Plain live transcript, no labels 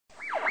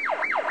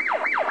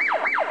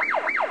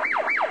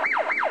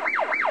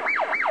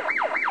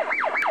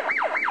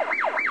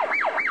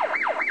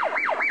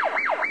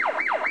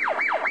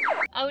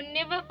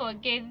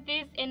forget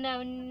this, and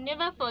I'll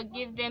never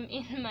forgive them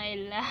in my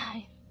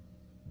life.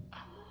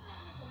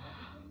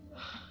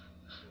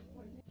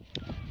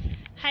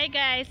 Hi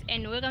guys,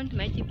 and welcome to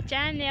my YouTube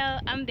channel.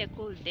 I'm the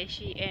cool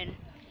Deshi, and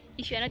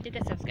if you are not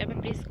yet a subscriber,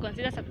 please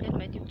consider subscribing to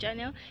my YouTube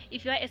channel.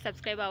 If you are a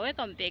subscriber,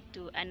 welcome back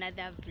to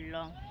another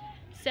vlog.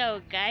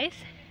 So guys,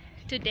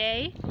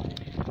 today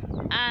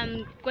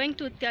I'm going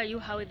to tell you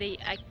how they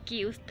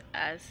accused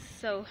us.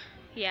 So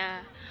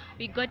yeah,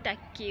 we got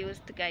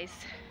accused, guys.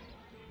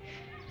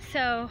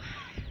 So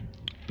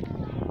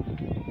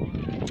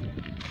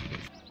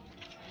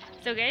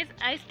guys,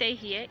 I stay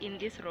here in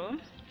this room,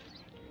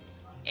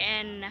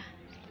 and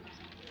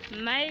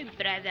my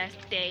brother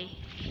stay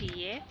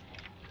here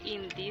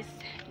in this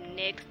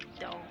next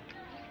door.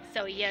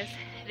 So yes,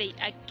 they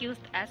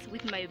accused us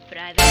with my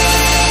brother.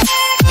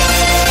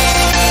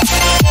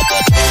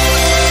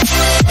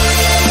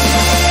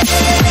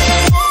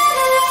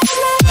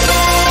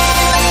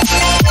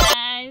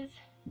 Guys,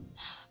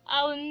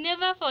 I'll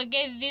never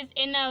forget this,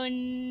 and I'll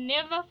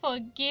never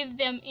forgive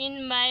them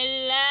in my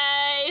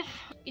life.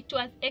 It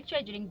was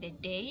actually during the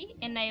day,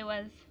 and I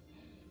was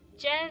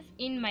just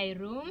in my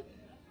room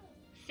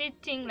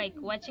sitting, like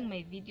watching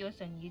my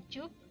videos on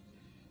YouTube.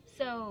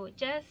 So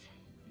just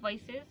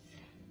voices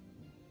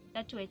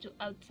that were to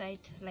outside,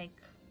 like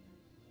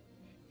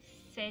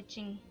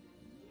searching,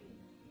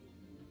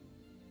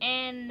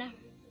 and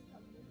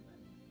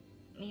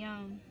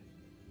yeah,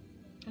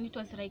 and it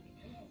was like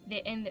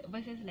the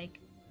voices like,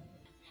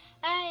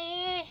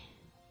 "Aye,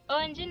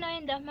 onjino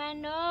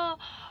endamano,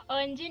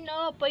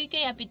 onjino poike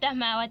yapita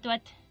ma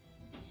what,"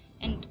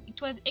 and it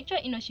was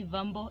actually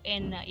Shivambo,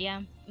 and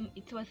yeah,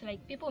 it was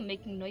like people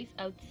making noise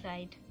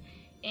outside,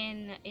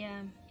 and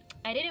yeah,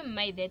 I didn't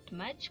mind that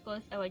much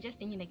because I was just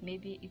thinking like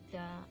maybe it's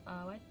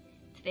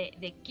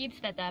the kids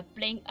that are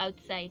playing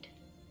outside.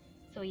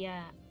 So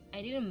yeah,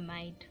 I didn't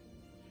mind.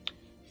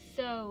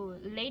 So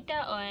later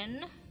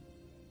on,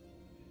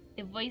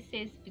 the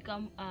voices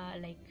become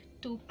like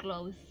too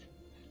close,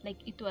 like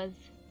it was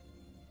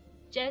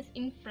just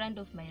in front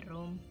of my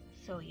room.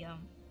 So yeah,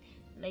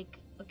 like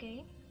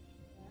okay.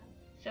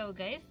 So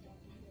guys,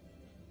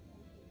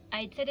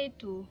 I decided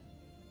to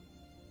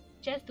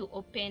just to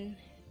open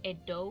a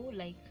door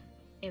like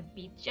a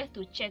bit, just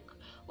to check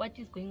what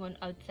is going on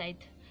outside.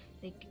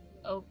 Like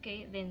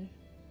okay, then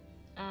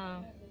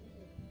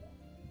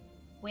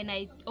when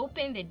I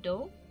opened the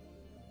door,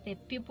 the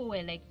people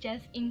were like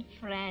just in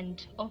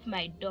front of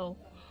my door.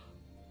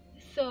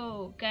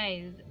 So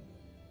guys,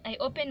 I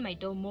opened my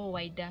door more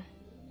wider,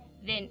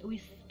 then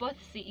we both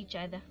see each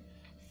other.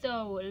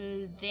 So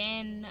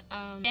then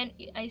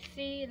I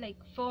see like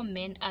 4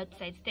 men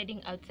outside,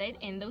 standing outside,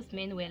 and those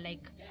men were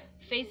like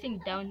facing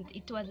down.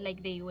 It was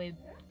like they were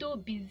too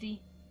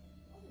busy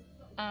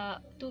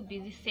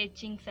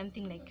searching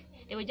something, like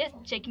they were just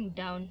checking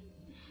down.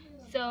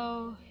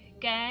 So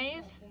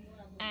guys,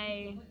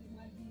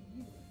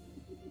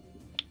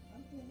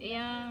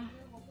 yeah,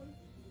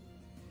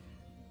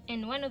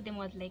 and one of them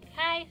was like,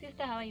 "Hi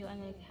sister, how are you?"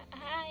 I'm like,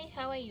 "Hi,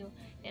 how are you?"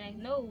 They're like,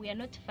 "No, we are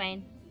not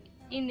fine,"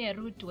 in a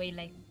rude way,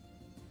 like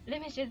let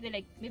me just say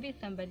like maybe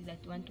somebody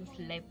that want to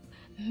slap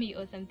me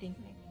or something.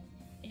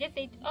 I just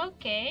said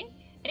okay.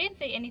 I didn't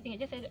say anything. I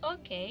just said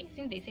okay,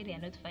 since they say they are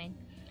not fine.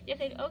 I just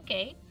said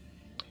okay.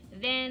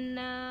 Then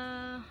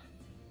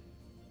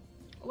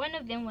one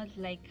of them was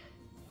like,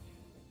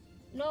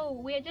 "No,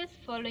 we are just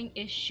following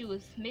a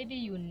shoes, maybe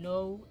you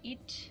know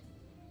it."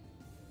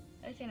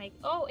 I said like,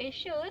 "Oh, a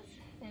shoes?"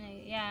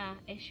 And yeah,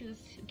 a shoes,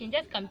 you can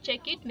just come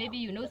check it, maybe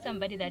you know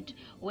somebody that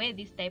wear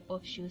this type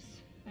of shoes.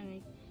 I'm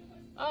like,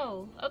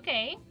 "Oh,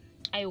 okay."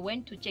 I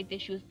went to check the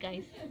shoes,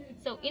 guys.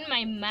 So in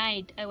my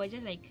mind I was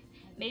just like,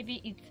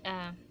 maybe it's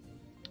a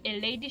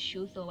lady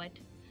shoes or what,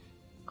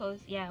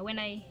 because yeah, when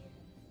I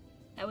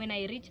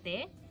reached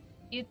there,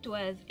 it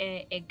was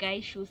a guy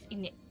shoes.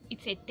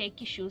 It's a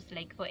techie shoes,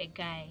 like for a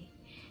guy.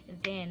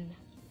 Then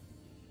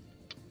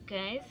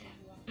guys,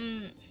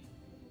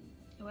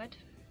 what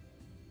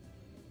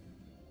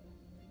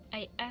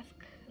I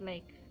asked,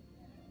 like,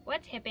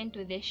 what happened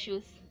to the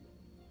shoes?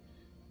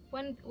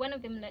 One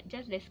of them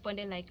just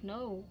responded like,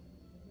 "No,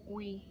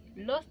 we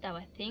lost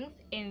our things,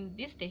 and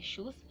this the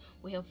shoes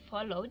we have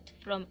followed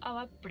from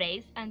our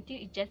place until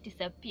it just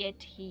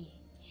disappeared here."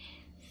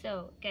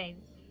 So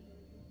guys,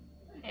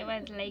 I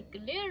was like,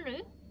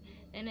 "Really?"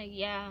 And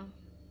yeah.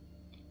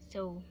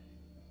 So,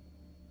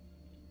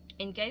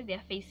 and guys,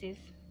 their faces,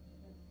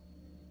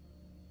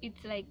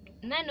 it's like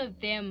none of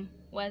them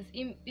was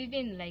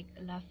even like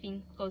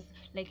laughing, because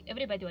like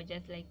everybody was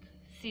just like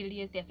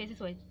serious. Their faces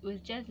was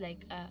just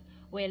like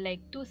were like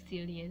too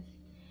serious.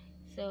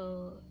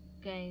 So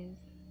guys,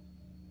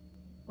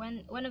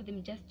 one of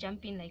them just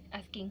jumping, like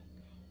asking,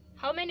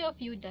 "How many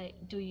of you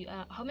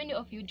how many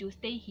of you do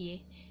stay here?"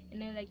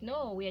 And they're like,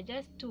 "No, we are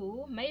just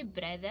two, my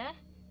brother,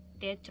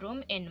 that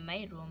room, and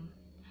my room."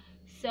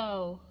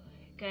 So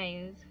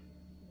guys,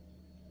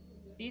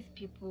 these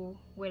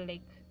people were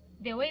like,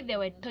 the way they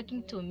were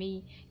talking to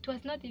me, it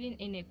was not even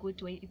in a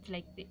good way. It's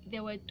like they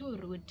were too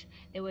rude.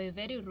 They were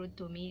very rude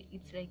to me.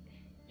 It's like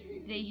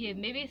they have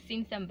maybe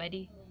seen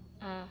somebody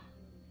uh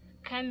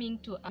coming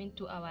to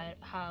our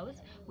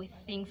house with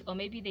things, or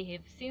maybe they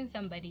have seen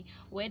somebody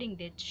wearing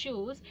their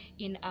shoes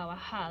in our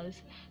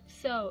house.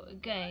 So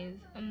guys,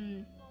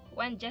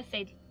 one just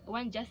said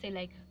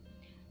like,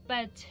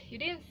 but you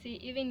didn't see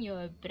even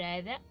your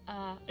brother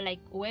like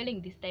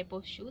wearing this type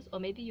of shoes, or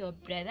maybe your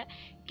brother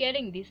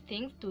carrying these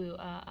things to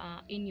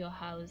in your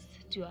house,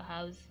 to your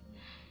house.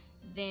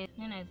 Then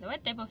I said,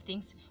 what type of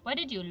things, what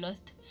did you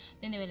lost?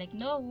 Then they were like,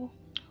 no,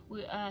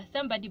 we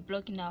somebody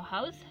broke in our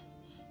house,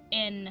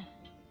 and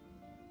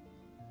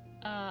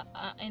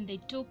they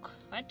took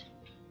what,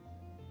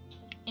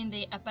 and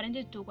they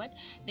apparently took what,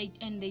 they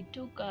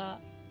took a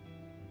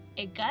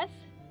gas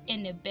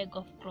and a bag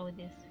of clothes.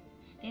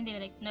 Then they were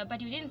like, no,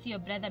 but you didn't see your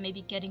brother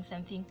maybe carrying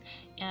something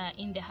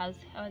in the house.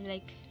 I was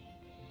like,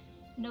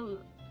 no,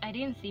 I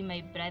didn't see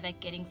my brother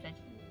carrying such.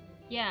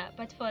 Yeah,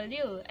 but for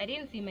real, I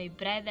didn't see my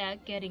brother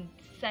carrying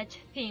such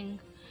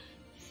thing.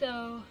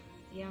 So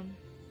yeah,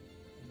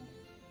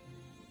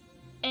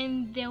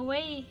 and the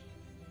way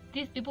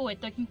these people were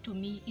talking to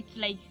me, it's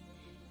like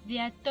they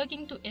are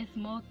talking to a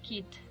small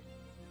kid.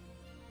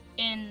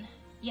 And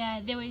yeah,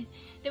 they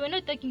were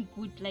not talking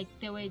good, like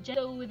they were just,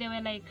 so they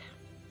were like,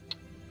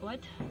 what,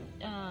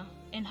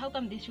 and how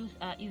come this shoes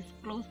is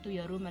close to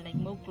your room, or like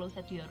more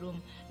closer to your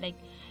room? Like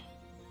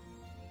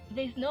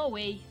there's no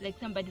way like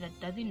somebody that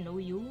doesn't know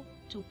you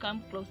to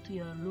come close to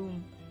your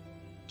room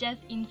just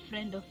in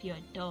front of your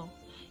door.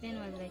 Then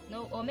I was like,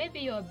 no, or maybe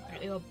your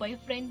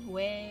boyfriend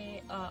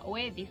wear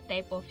this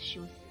type of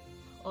shoes,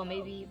 or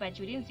maybe, but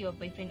you didn't see your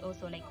boyfriend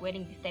also like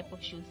wearing this type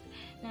of shoes.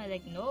 And I was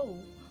like, no,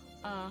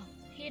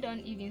 he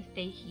don't even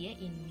stay here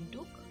in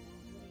Windhoek.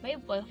 My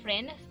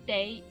boyfriend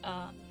stay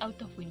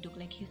out of Windhoek,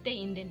 like he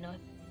stay in the north.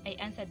 I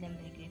answered them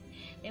like this.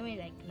 They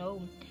were like,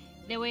 no,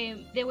 they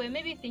were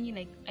maybe thinking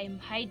like I'm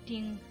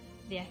hiding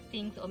their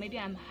things, or maybe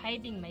I'm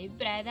hiding my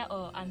brother,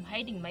 or I'm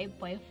hiding my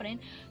boyfriend,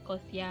 cause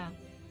yeah,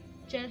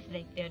 just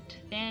like that.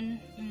 Then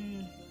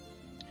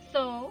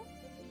so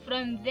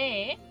from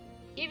there,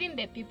 even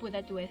the people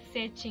that were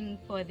searching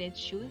for the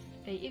shoes,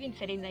 they even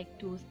decided like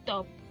to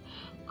stop,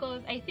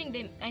 cause I think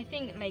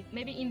like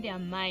maybe in their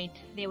mind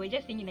they were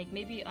just thinking like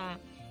maybe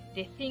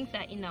the things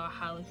are in our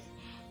house,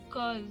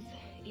 cause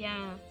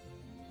yeah.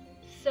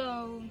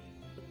 So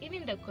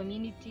even the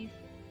communities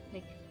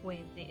like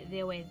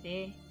they were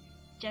there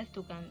just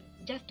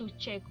to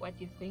check what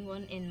is going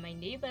on, and my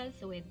neighbors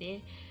were there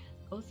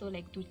also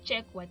like to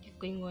check what is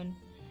going on.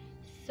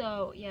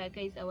 So yeah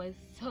guys, I was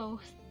so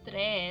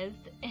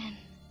stressed and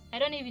I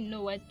don't even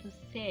know what to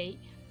say,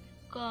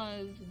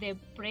 cause the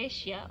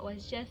pressure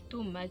was just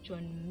too much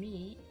on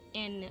me,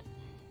 and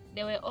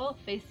they were all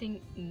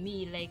facing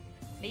me like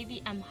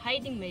maybe I'm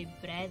hiding my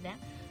brother.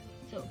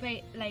 So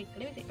by like,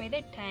 let me say, by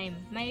that time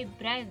my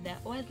brother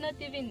was not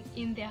even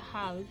in the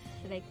house,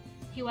 like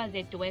he was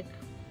at work.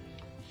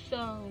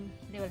 So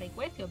they were like,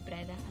 where's your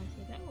brother?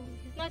 I said, oh,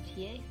 he's not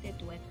here, he's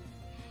at work.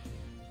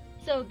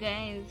 So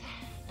guys,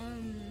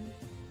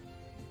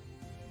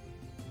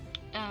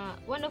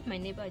 one of my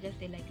neighbors just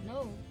said like,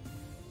 no,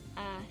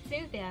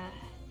 since they are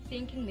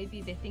thinking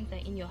maybe the things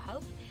are in your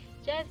house,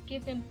 just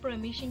give them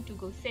permission to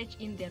go search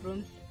in the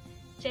rooms,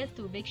 just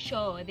to make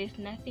sure there's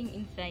nothing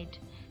inside.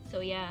 So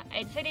yeah,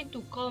 I decided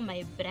to call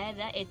my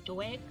brother at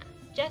work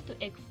just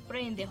to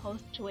explain the whole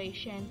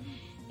situation,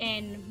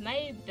 and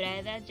my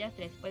brother just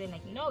responded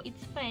like, no,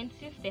 it's fine,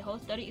 since the whole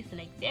story is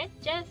like that,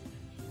 just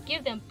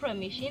give them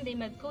permission, they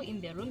must go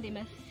in the room, they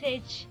must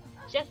search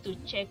just to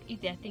check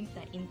if their things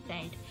are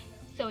inside.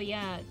 So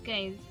yeah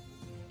guys,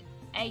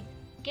 I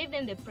gave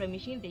them the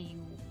permission,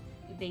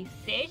 they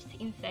searched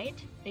inside,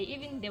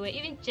 they were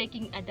even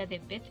checking under the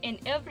beds and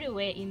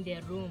everywhere in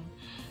their room.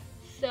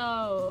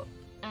 So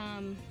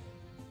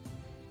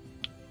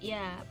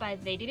yeah,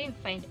 but they didn't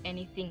find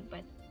anything,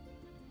 but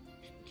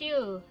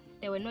still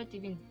they were not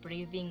even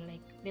breathing,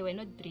 like they were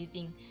not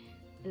breathing.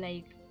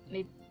 Like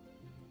maybe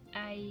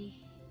I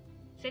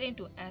started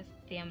to ask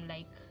them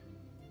like,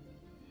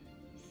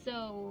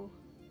 so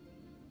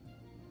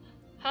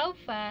how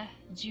far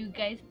do you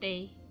guys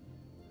stay?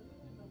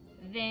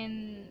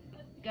 Then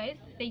guys,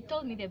 they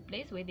told me the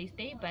place where they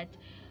stay, but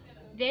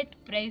that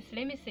place,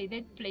 let me say,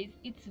 that place,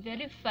 it's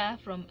very far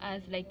from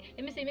us. Like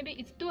let me say, maybe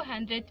it's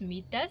 200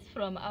 meters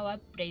from our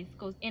place,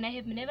 cause and I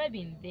have never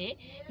been there.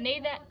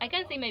 Neither, I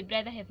can't say my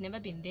brother have never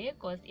been there,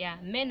 cause yeah,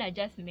 men are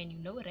just men, you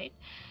know, right?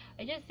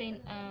 I just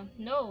saying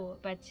no,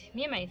 but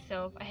me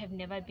myself, I have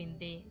never been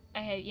there.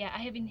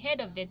 I haven't heard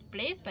of that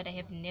place, but I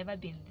have never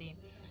been there.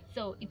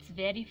 So it's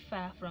very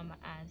far from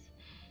us.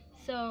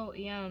 So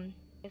yeah,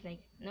 it's like,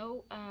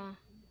 no,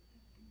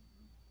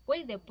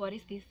 where's the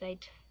police this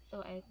side? So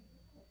I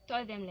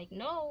told them like,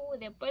 no,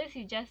 the police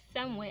is just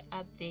somewhere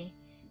up there.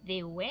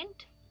 They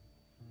went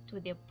to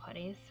the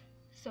police.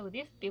 So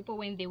these people,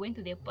 when they went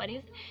to the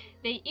police,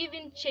 they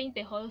even changed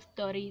the whole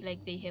story,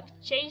 like they have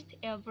changed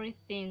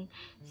everything.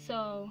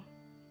 So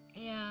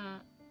yeah,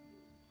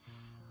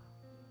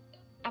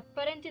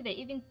 apparently they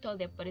even told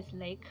the police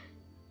like,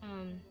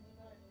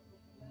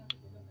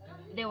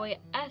 they were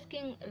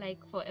asking like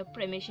for a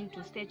permission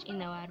to search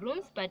in our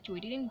rooms, but we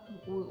didn't.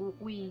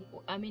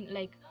 I mean,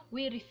 like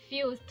we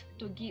refused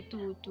to give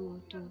to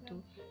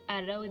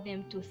allow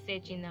them to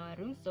search in our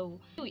rooms. So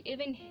we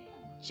even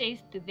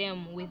chased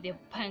them with the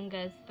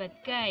pangas.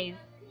 But guys,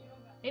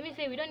 let me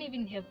say, we don't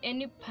even have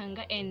any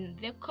panga, and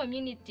the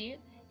community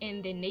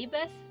and the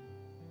neighbors,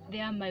 they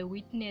are my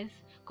witness,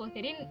 because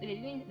they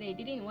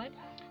didn't what?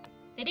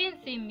 They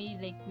didn't see me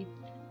like with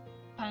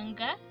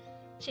panga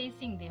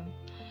chasing them.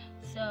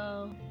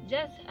 So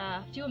just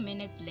a few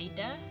minutes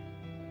later,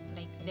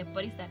 like the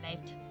police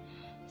arrived.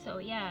 So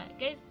yeah,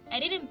 guys, I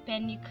didn't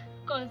panic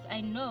because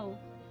I know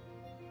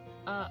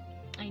I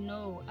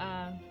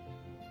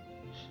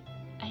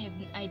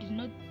did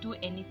not do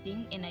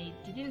anything, and I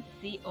didn't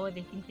see all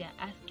the things they are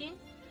asking.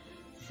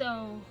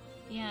 So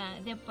yeah,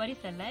 the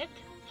police arrived,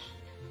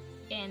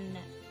 and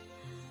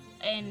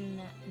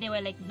they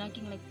were like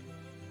knocking, like,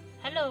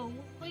 hello,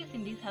 who is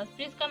in this house?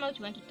 Please come out,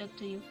 we want to talk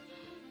to you.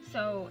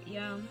 So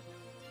yeah,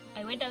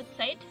 I went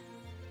outside,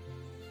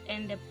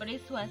 and the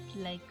police was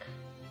like,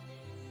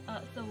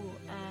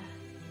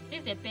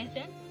 this is a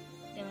person?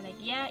 They were like,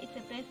 yeah, it's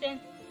a person.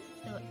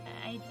 So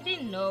I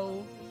didn't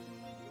know,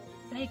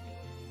 like,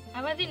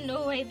 I wasn't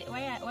know why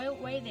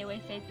they were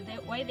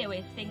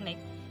saying like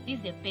this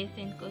is a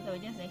person, because I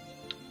was just like,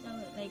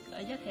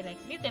 I just said like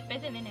this is a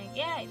person, and like,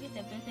 yeah, this is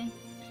a person.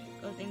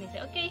 Because then they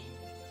said, okay,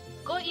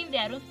 go in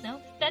their rooms now,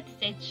 start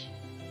search.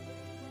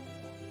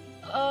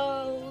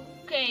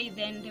 Okay,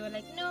 then they were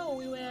like, no,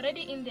 we were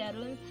already in their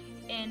rooms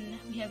and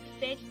we have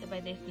searched,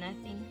 but there's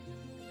nothing.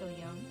 So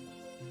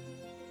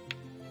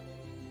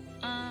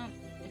yeah,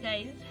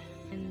 guys,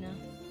 and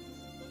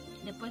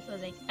the police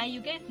was like, are you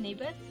guys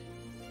neighbors?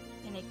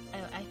 And like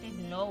I said,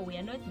 no, we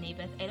are not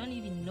neighbors. I don't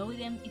even know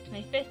them. It's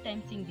my first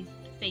time seeing these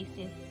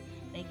faces.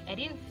 Like, I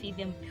didn't see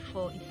them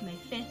before. It's my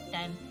first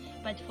time,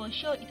 but for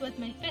sure it was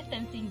my first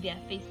time seeing their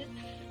faces.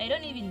 I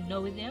don't even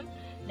know them.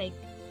 Like,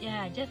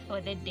 yeah, just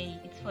for that day,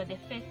 it's for the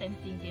first time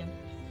seeing them.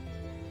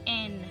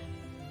 And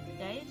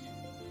guys,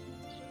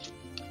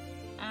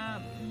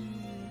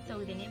 so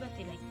the neighbor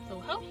said like, so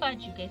how far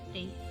do you guys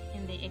stay?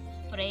 And they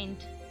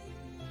explained.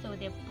 So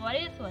the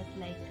police was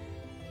like,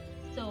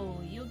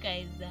 so you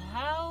guys,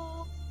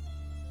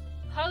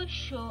 how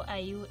sure are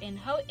you and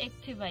how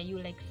active are you,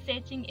 like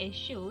searching a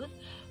shoes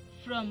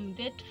from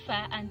that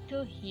far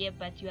until here,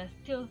 but you are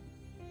still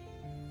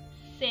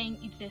saying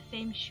it's the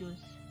same shoes?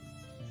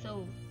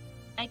 So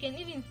I can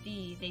even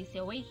see there's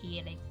a way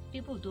here, like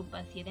people do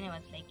pass here. Then I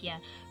was like, yeah,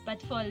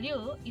 but for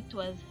you it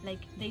was like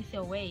there's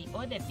a way.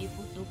 All the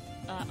people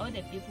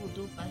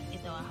do pass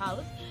at our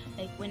house,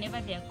 like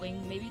whenever they are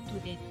going maybe to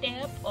the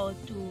tap or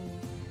to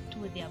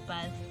their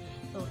bus.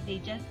 So they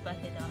just pass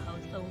at our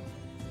house. So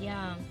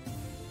yeah,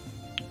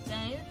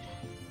 guys,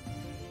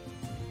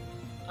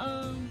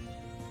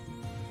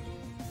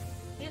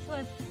 this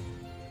was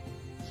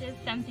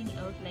just something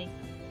else. Like,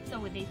 so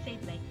they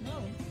said like,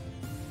 no,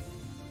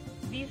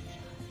 this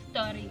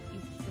story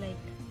is like,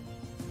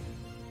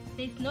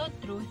 there's no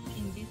truth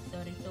in this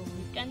story, so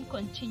we can't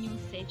continue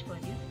search for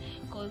this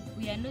because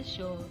we are not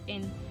sure.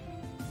 And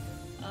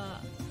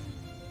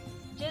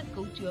just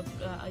go to your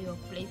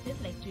places,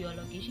 like to your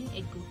location,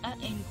 and go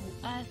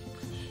ask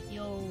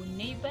your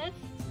neighbors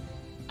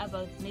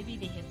about, maybe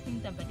they have seen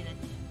somebody that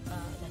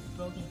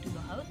broke into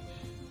your house.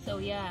 So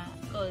yeah,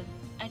 because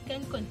I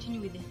can't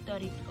continue with the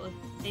story because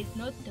there's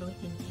no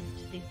truth in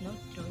it. There's no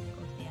truth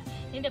because there.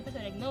 Then the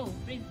person like, no,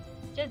 please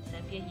just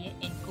disappear here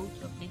and go to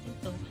your places.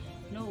 So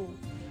no,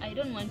 I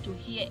don't want to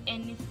hear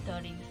any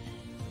stories.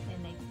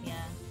 And like,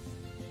 yeah.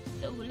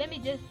 So let me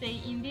just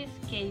say, in this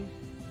case,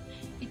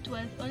 it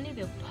was only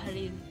the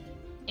police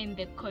and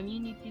the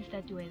communities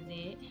that were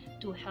there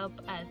to help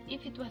us.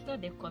 If it was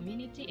not the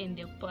community and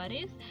the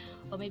police,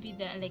 or maybe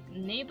the like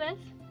neighbors,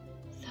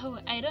 so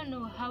I don't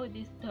know how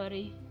this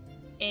story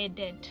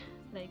ended.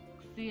 Like,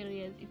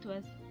 serious, it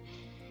was.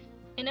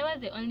 And I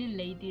was the only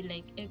lady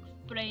like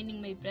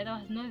explaining. My brother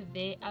was not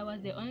there. I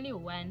was the only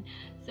one.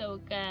 So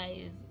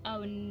guys,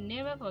 I'll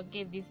never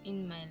forget this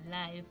in my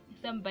life.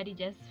 Somebody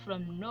just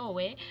from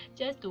nowhere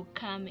just to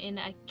come and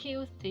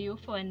accuse you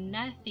for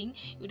nothing.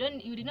 You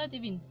did not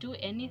even do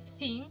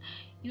anything.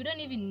 You don't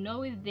even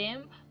know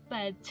them,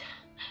 but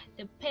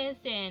the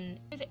person,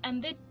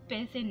 I'm that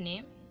person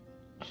name.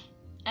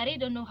 I really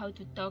don't know how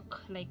to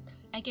talk. Like,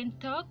 I can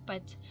talk,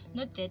 but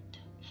not that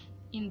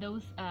in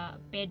those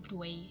bad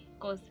way,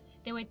 because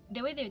the way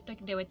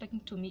they were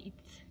talking to me,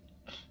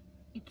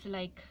 it's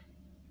like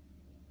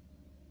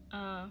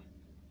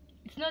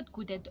it's not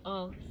good at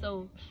all.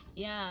 So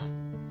yeah,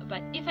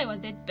 but if I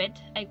was that bad,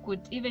 I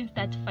could even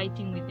start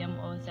fighting with them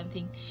or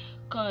something,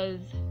 because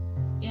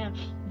yeah,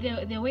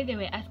 the way they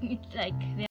were asking, it's like